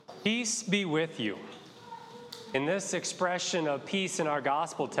Peace be with you. In this expression of peace in our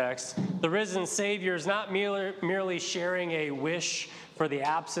gospel text, the risen Savior is not merely sharing a wish for the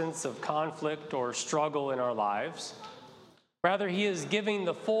absence of conflict or struggle in our lives. Rather, he is giving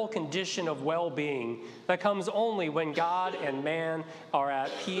the full condition of well-being that comes only when God and man are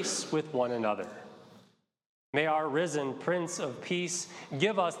at peace with one another. May our risen Prince of Peace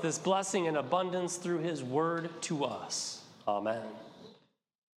give us this blessing in abundance through his word to us. Amen.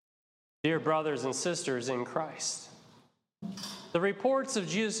 Dear brothers and sisters in Christ, the reports of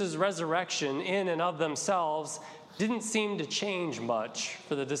Jesus' resurrection in and of themselves didn't seem to change much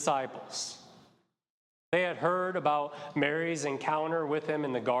for the disciples. They had heard about Mary's encounter with him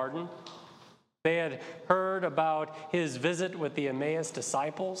in the garden. They had heard about his visit with the Emmaus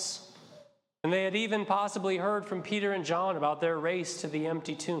disciples. And they had even possibly heard from Peter and John about their race to the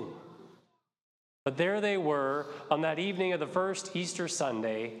empty tomb. But there they were on that evening of the first Easter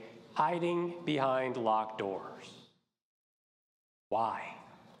Sunday, hiding behind locked doors. Why?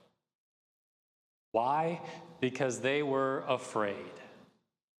 Why? Because they were afraid.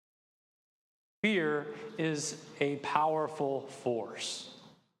 Fear is a powerful force.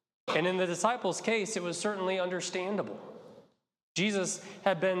 And in the disciples' case, it was certainly understandable. Jesus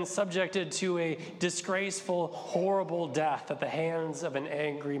had been subjected to a disgraceful, horrible death at the hands of an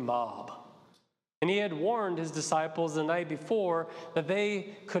angry mob. And he had warned his disciples the night before that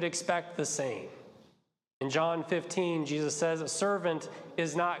they could expect the same. In John 15, Jesus says, "A servant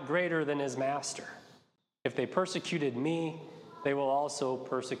is not greater than his master. If they persecuted me, they will also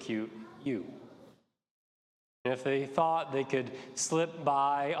persecute you." And if they thought they could slip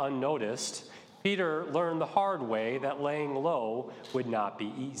by unnoticed, Peter learned the hard way that laying low would not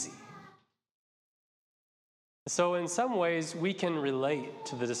be easy. So in some ways, we can relate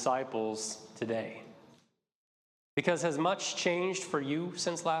to the disciples today. Because has much changed for you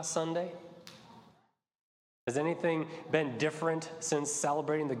since last Sunday? Has anything been different since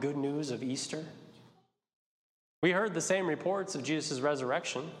celebrating the good news of Easter? We heard the same reports of Jesus'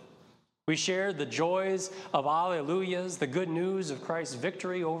 resurrection. We shared the joys of Alleluias, the good news of Christ's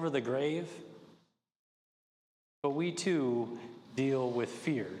victory over the grave. But we too deal with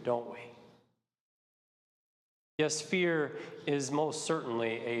fear, don't we? Yes, fear is most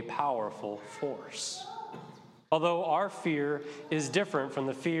certainly a powerful force. Although our fear is different from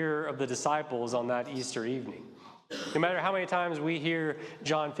the fear of the disciples on that Easter evening. No matter how many times we hear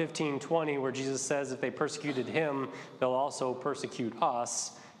John 15:20, where Jesus says if they persecuted him, they'll also persecute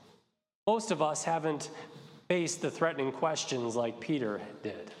us, most of us haven't faced the threatening questions like Peter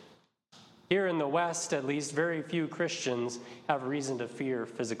did. Here in the West, at least, very few Christians have reason to fear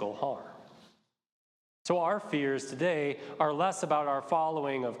physical harm. So our fears today are less about our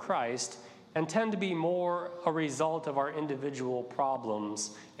following of Christ and tend to be more a result of our individual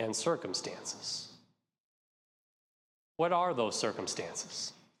problems and circumstances. What are those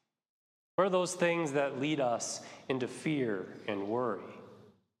circumstances? What are those things that lead us into fear and worry?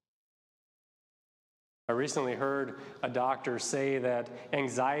 I recently heard a doctor say that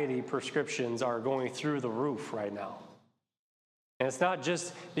anxiety prescriptions are going through the roof right now. And it's not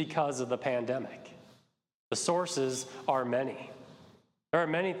just because of the pandemic. The sources are many. There are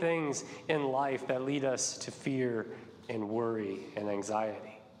many things in life that lead us to fear and worry and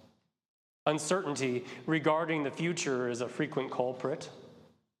anxiety. Uncertainty regarding the future is a frequent culprit.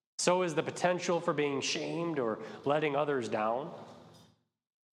 So is the potential for being shamed or letting others down.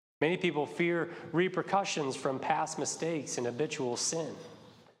 Many people fear repercussions from past mistakes and habitual sin.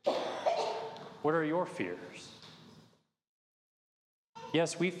 What are your fears?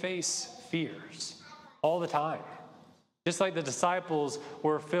 Yes, we face fears all the time, just like the disciples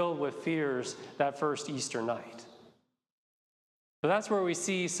were filled with fears that first Easter night. But that's where we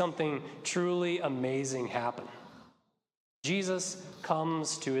see something truly amazing happen. Jesus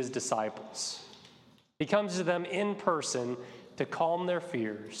comes to his disciples. He comes to them in person to calm their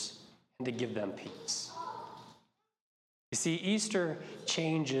fears and to give them peace. You see, Easter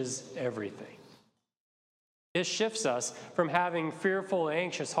changes everything. It shifts us from having fearful,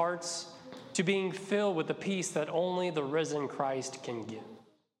 anxious hearts to being filled with the peace that only the risen Christ can give.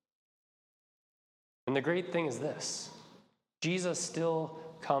 And the great thing is this: Jesus still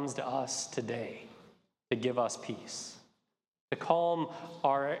comes to us today to give us peace, to calm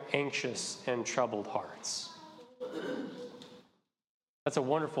our anxious and troubled hearts. That's a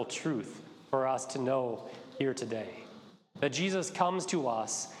wonderful truth for us to know here today, that Jesus comes to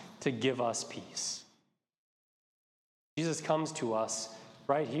us to give us peace. Jesus comes to us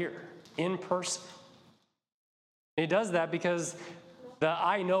right here, in person. And he does that because the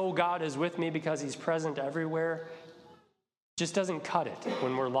I know God is with me because he's present everywhere just doesn't cut it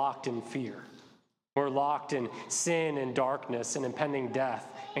when we're locked in fear. We're locked in sin and darkness and impending death,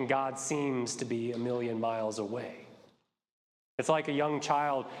 and God seems to be a million miles away. It's like a young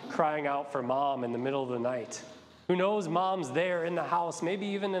child crying out for mom in the middle of the night. Who knows mom's there in the house, maybe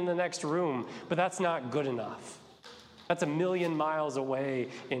even in the next room, but that's not good enough. That's a million miles away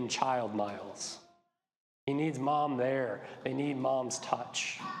in child miles. He needs mom there. They need mom's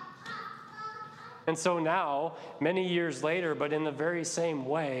touch. And so now, many years later, but in the very same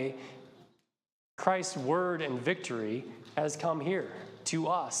way, Christ's word and victory has come here to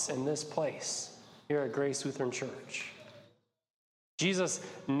us in this place, here at Grace Lutheran Church. Jesus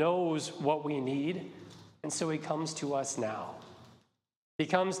knows what we need, and so he comes to us now. He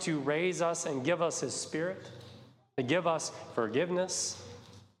comes to raise us and give us his Spirit, to give us forgiveness,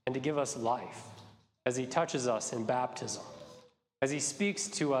 and to give us life as he touches us in baptism, as he speaks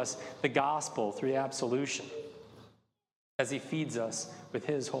to us the gospel through absolution, as he feeds us with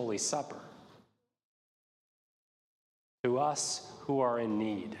his Holy Supper. To us who are in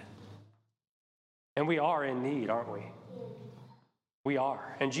need. And we are in need, aren't we? We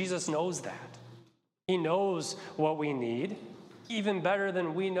are. And Jesus knows that. He knows what we need, even better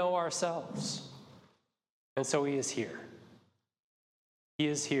than we know ourselves. And so he is here. He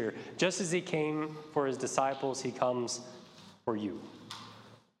is here. Just as he came for his disciples, he comes for you.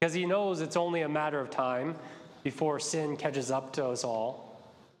 Because he knows it's only a matter of time before sin catches up to us all.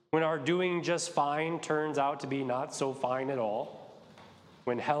 When our doing just fine turns out to be not so fine at all.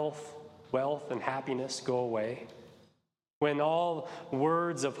 When health, wealth, and happiness go away. When all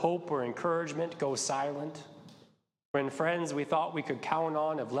words of hope or encouragement go silent. When friends we thought we could count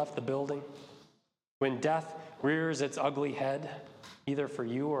on have left the building. When death rears its ugly head, either for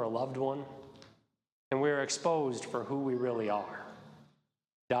you or a loved one. And we are exposed for who we really are.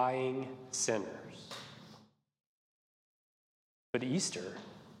 Dying sinners. But Easter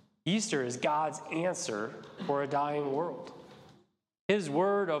is God's answer for a dying world. His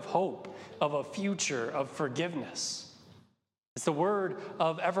word of hope, of a future, of forgiveness. It's the word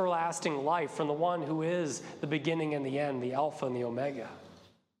of everlasting life from the one who is the beginning and the end, the Alpha and the Omega.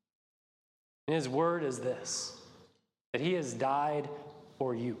 And his word is this, that he has died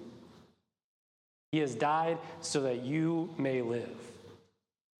for you. He has died so that you may live.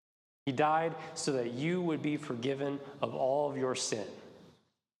 He died so that you would be forgiven of all of your sin.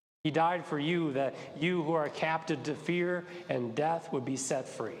 He died for you that you who are captive to fear and death would be set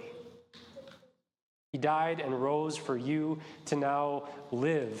free. He died and rose for you to now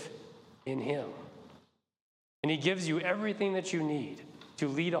live in him. And he gives you everything that you need to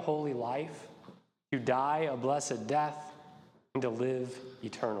lead a holy life, to die a blessed death, and to live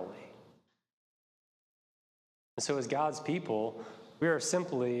eternally. And so as God's people, we are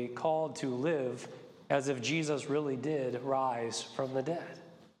simply called to live as if Jesus really did rise from the dead.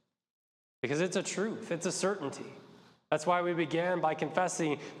 Because it's a truth, it's a certainty. That's why we began by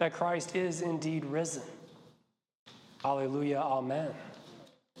confessing that Christ is indeed risen. Hallelujah, amen.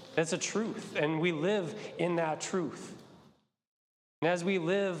 It's a truth, and we live in that truth. And as we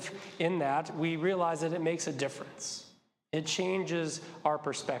live in that, we realize that it makes a difference. It changes our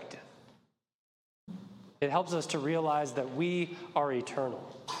perspective. It helps us to realize that we are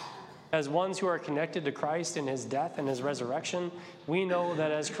eternal. As ones who are connected to Christ in his death and his resurrection, we know that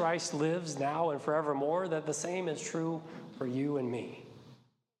as Christ lives now and forevermore, that the same is true for you and me.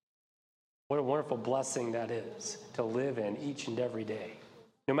 What a wonderful blessing that is to live in each and every day,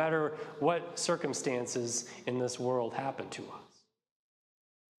 no matter what circumstances in this world happen to us.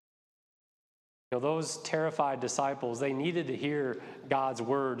 You know, those terrified disciples, they needed to hear God's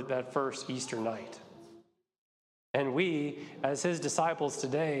word that first Easter night. And we, as his disciples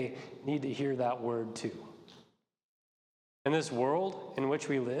today, need to hear that word too. And this world in which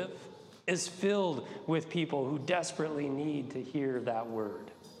we live is filled with people who desperately need to hear that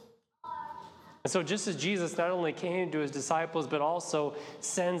word. And so just as Jesus not only came to his disciples, but also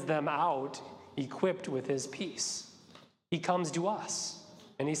sends them out equipped with his peace, he comes to us,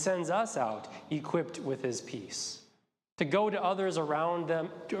 and he sends us out equipped with his peace. To go to others around them,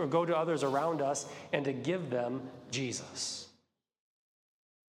 or go to others around us, and to give them Jesus.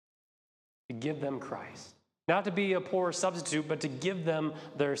 To give them Christ. Not to be a poor substitute, but to give them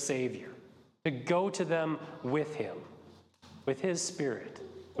their Savior. To go to them with him, with his Spirit,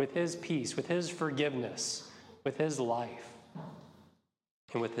 with his peace, with his forgiveness, with his life,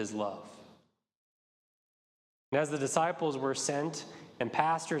 and with his love. And as the disciples were sent, and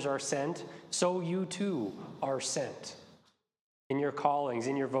pastors are sent, so you too are sent. In your callings,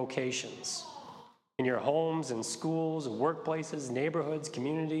 in your vocations, in your homes and schools, workplaces, neighborhoods,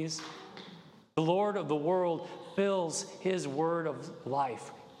 communities. The Lord of the world fulfills his word of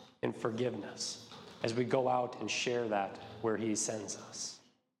life and forgiveness as we go out and share that where he sends us.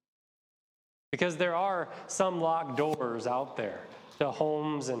 Because there are some locked doors out there to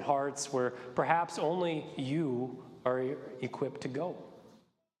homes and hearts where perhaps only you are equipped to go.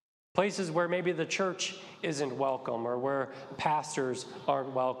 Places where maybe the church isn't welcome or where pastors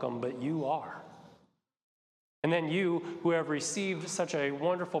aren't welcome, but you are. And then you, who have received such a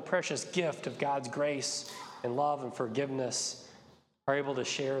wonderful, precious gift of God's grace and love and forgiveness, are able to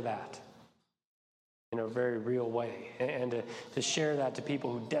share that in a very real way and to share that to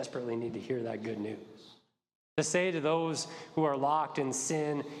people who desperately need to hear that good news. To say to those who are locked in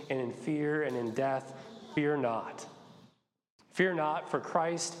sin and in fear and in death, fear not. Fear not, for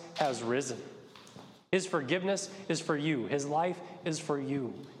Christ has risen. His forgiveness is for you. His life is for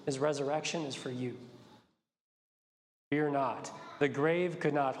you. His resurrection is for you. Fear not. The grave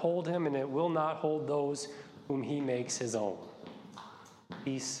could not hold him, and it will not hold those whom he makes his own.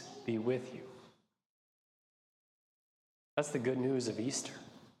 Peace be with you. That's the good news of Easter.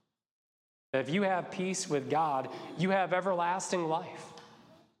 That if you have peace with God, you have everlasting life.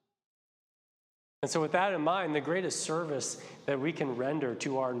 And so with that in mind, the greatest service that we can render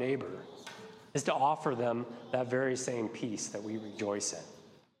to our neighbor is to offer them that very same peace that we rejoice in.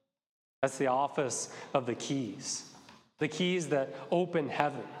 That's the office of the keys that open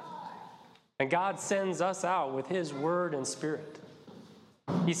heaven. And God sends us out with his word and spirit.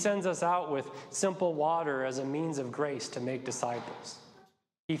 He sends us out with simple water as a means of grace to make disciples.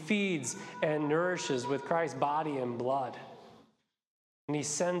 He feeds and nourishes with Christ's body and blood. And he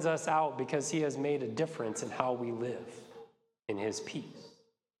sends us out because he has made a difference in how we live in his peace.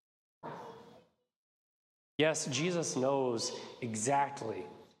 Yes, Jesus knows exactly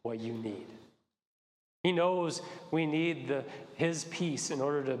what you need. He knows we need his peace in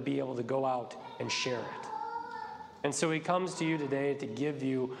order to be able to go out and share it. And so he comes to you today to give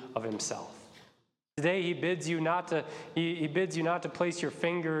you of himself. Today he bids you not to place your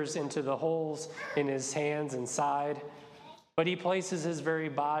fingers into the holes in his hands and side, but he places his very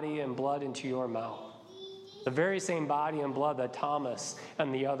body and blood into your mouth. The very same body and blood that Thomas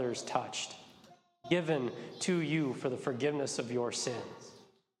and the others touched, given to you for the forgiveness of your sins,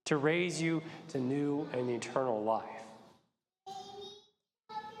 to raise you to new and eternal life.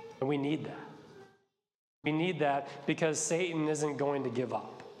 And we need that. We need that because Satan isn't going to give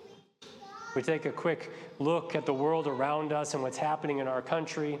up. We take a quick look at the world around us and what's happening in our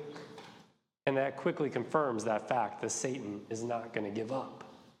country, and that quickly confirms that fact that Satan is not going to give up.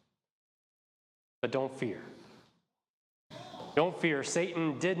 But don't fear. Don't fear.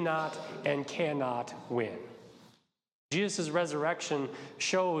 Satan did not and cannot win. Jesus' resurrection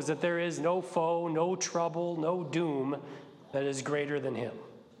shows that there is no foe, no trouble, no doom that is greater than him.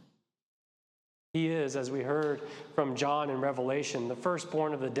 He is, as we heard from John in Revelation, the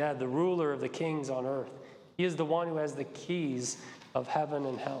firstborn of the dead, the ruler of the kings on earth. He is the one who has the keys of heaven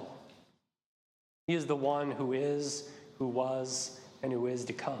and hell. He is the one who is, who was, and who is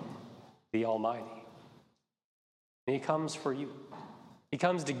to come, the Almighty. And he comes for you. He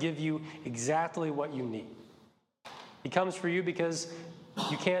comes to give you exactly what you need. He comes for you because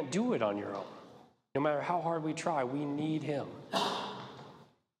you can't do it on your own. No matter how hard we try, we need him.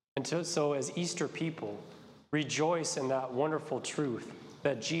 And so as Easter people, rejoice in that wonderful truth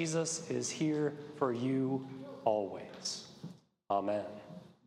that Jesus is here for you always. Amen.